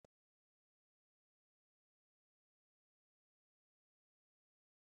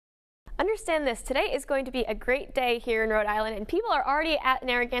Understand this, today is going to be a great day here in Rhode Island, and people are already at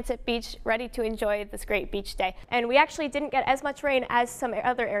Narragansett Beach ready to enjoy this great beach day. And we actually didn't get as much rain as some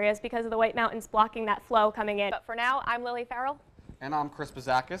other areas because of the White Mountains blocking that flow coming in. But for now, I'm Lillie Farrell. And I'm Chris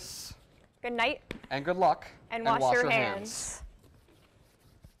Bazakis. Good night. And good luck. And wash your hands.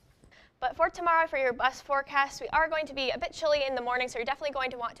 But for tomorrow, for your bus forecast, we are going to be a bit chilly in the morning, so you're definitely going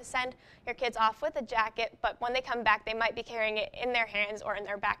to want to send your kids off with a jacket. But when they come back, they might be carrying it in their hands or in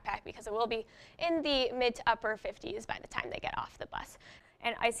their backpack because it will be in the mid to upper 50s by the time they get off the bus.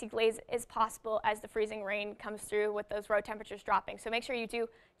 And icy glaze is possible as the freezing rain comes through with those road temperatures dropping. So make sure you do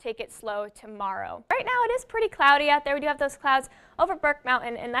take it slow tomorrow. Right now it is pretty cloudy out there. We do have those clouds over Burke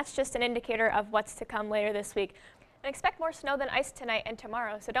Mountain, and that's just an indicator of what's to come later this week. And expect more snow than ice tonight and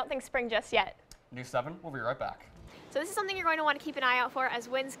tomorrow, so don't think spring just yet. News 7, we'll be right back. So this is something you're going to want to keep an eye out for, as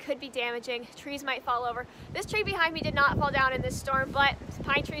winds could be damaging. Trees might fall over. This tree behind me did not fall down in this storm, but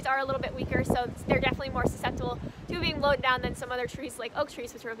pine trees are a little bit weaker, so they're definitely more susceptible to being blown down than some other trees like oak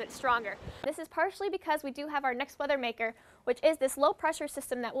trees, which are a bit stronger. This is partially because we do have our next weather maker, which is this low pressure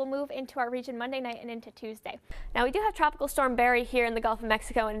system that will move into our region Monday night and into Tuesday. Now we do have Tropical Storm Barry here in the Gulf of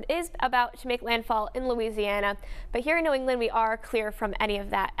Mexico, and it is about to make landfall in Louisiana, but here in New England we are clear from any of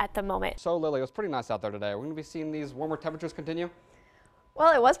that at the moment. So Lily, it was pretty nice out there today. We're going to be seeing these warmer temperatures continue?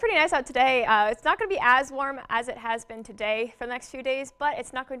 Well, it was pretty nice out today. It's not going to be as warm as it has been today for the next few days, but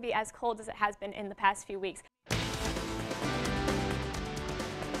it's not going to be as cold as it has been in the past few weeks.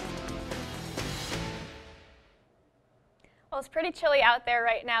 Well, it's pretty chilly out there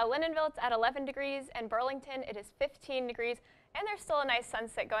right now. Lyndonville, it's at 11 degrees, and Burlington, it is 15 degrees, and there's still a nice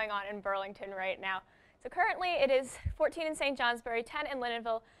sunset going on in Burlington right now. So currently it is 14 in St. Johnsbury, 10 in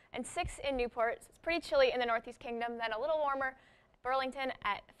Lyndonville, and 6 in Newport. So it's pretty chilly in the Northeast Kingdom, then a little warmer Burlington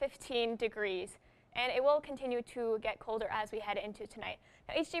at 15 degrees. And it will continue to get colder as we head into tonight.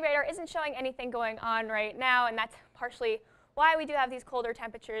 Now, HD radar isn't showing anything going on right now, and that's partially why we do have these colder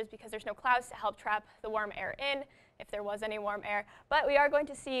temperatures, because there's no clouds to help trap the warm air in, if there was any warm air. But we are going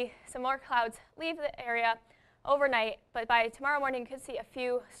to see some more clouds leave the area overnight, but by tomorrow morning you could see a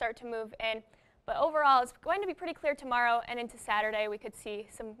few start to move in. But overall, it's going to be pretty clear tomorrow, and into Saturday we could see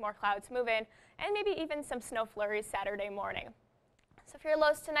some more clouds move in, and maybe even some snow flurries Saturday morning. So for your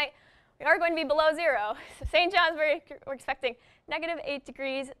lows tonight, we are going to be below zero. So St. Johnsbury, we're expecting -8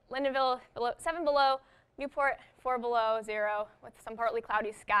 degrees, Lyndonville 7 below, Newport 4 below zero with some partly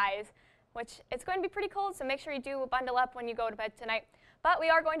cloudy skies, which it's going to be pretty cold, so make sure you do bundle up when you go to bed tonight. But we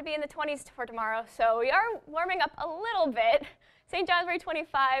are going to be in the 20s for tomorrow, so we are warming up a little bit. St. Johnsbury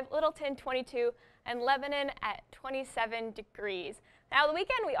 25, Littleton 22, and Lebanon at 27 degrees. Now the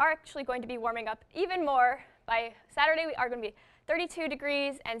weekend we are actually going to be warming up even more. By Saturday we are going to be 32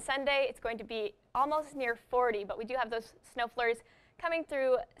 degrees, and Sunday it's going to be almost near 40, but we do have those snow flurries coming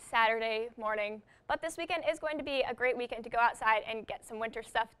through Saturday morning. But this weekend is going to be a great weekend to go outside and get some winter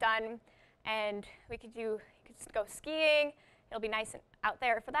stuff done, and you could go skiing. It'll be nice out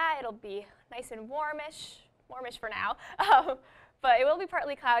there for that. It'll be nice and warmish for now. But it will be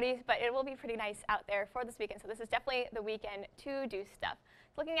partly cloudy, but it will be pretty nice out there for this weekend. So this is definitely the weekend to do stuff.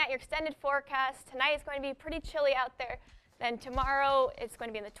 Looking at your extended forecast, tonight is going to be pretty chilly out there. Then tomorrow it's going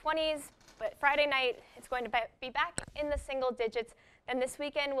to be in the 20s, but Friday night it's going to be back in the single digits. Then this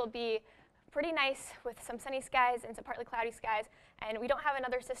weekend will be pretty nice with some sunny skies and some partly cloudy skies. And we don't have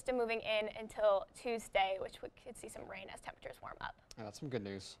another system moving in until Tuesday, which we could see some rain as temperatures warm up. Yeah, that's some good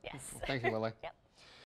news. Yes. Well, thank you, Lily. Yep.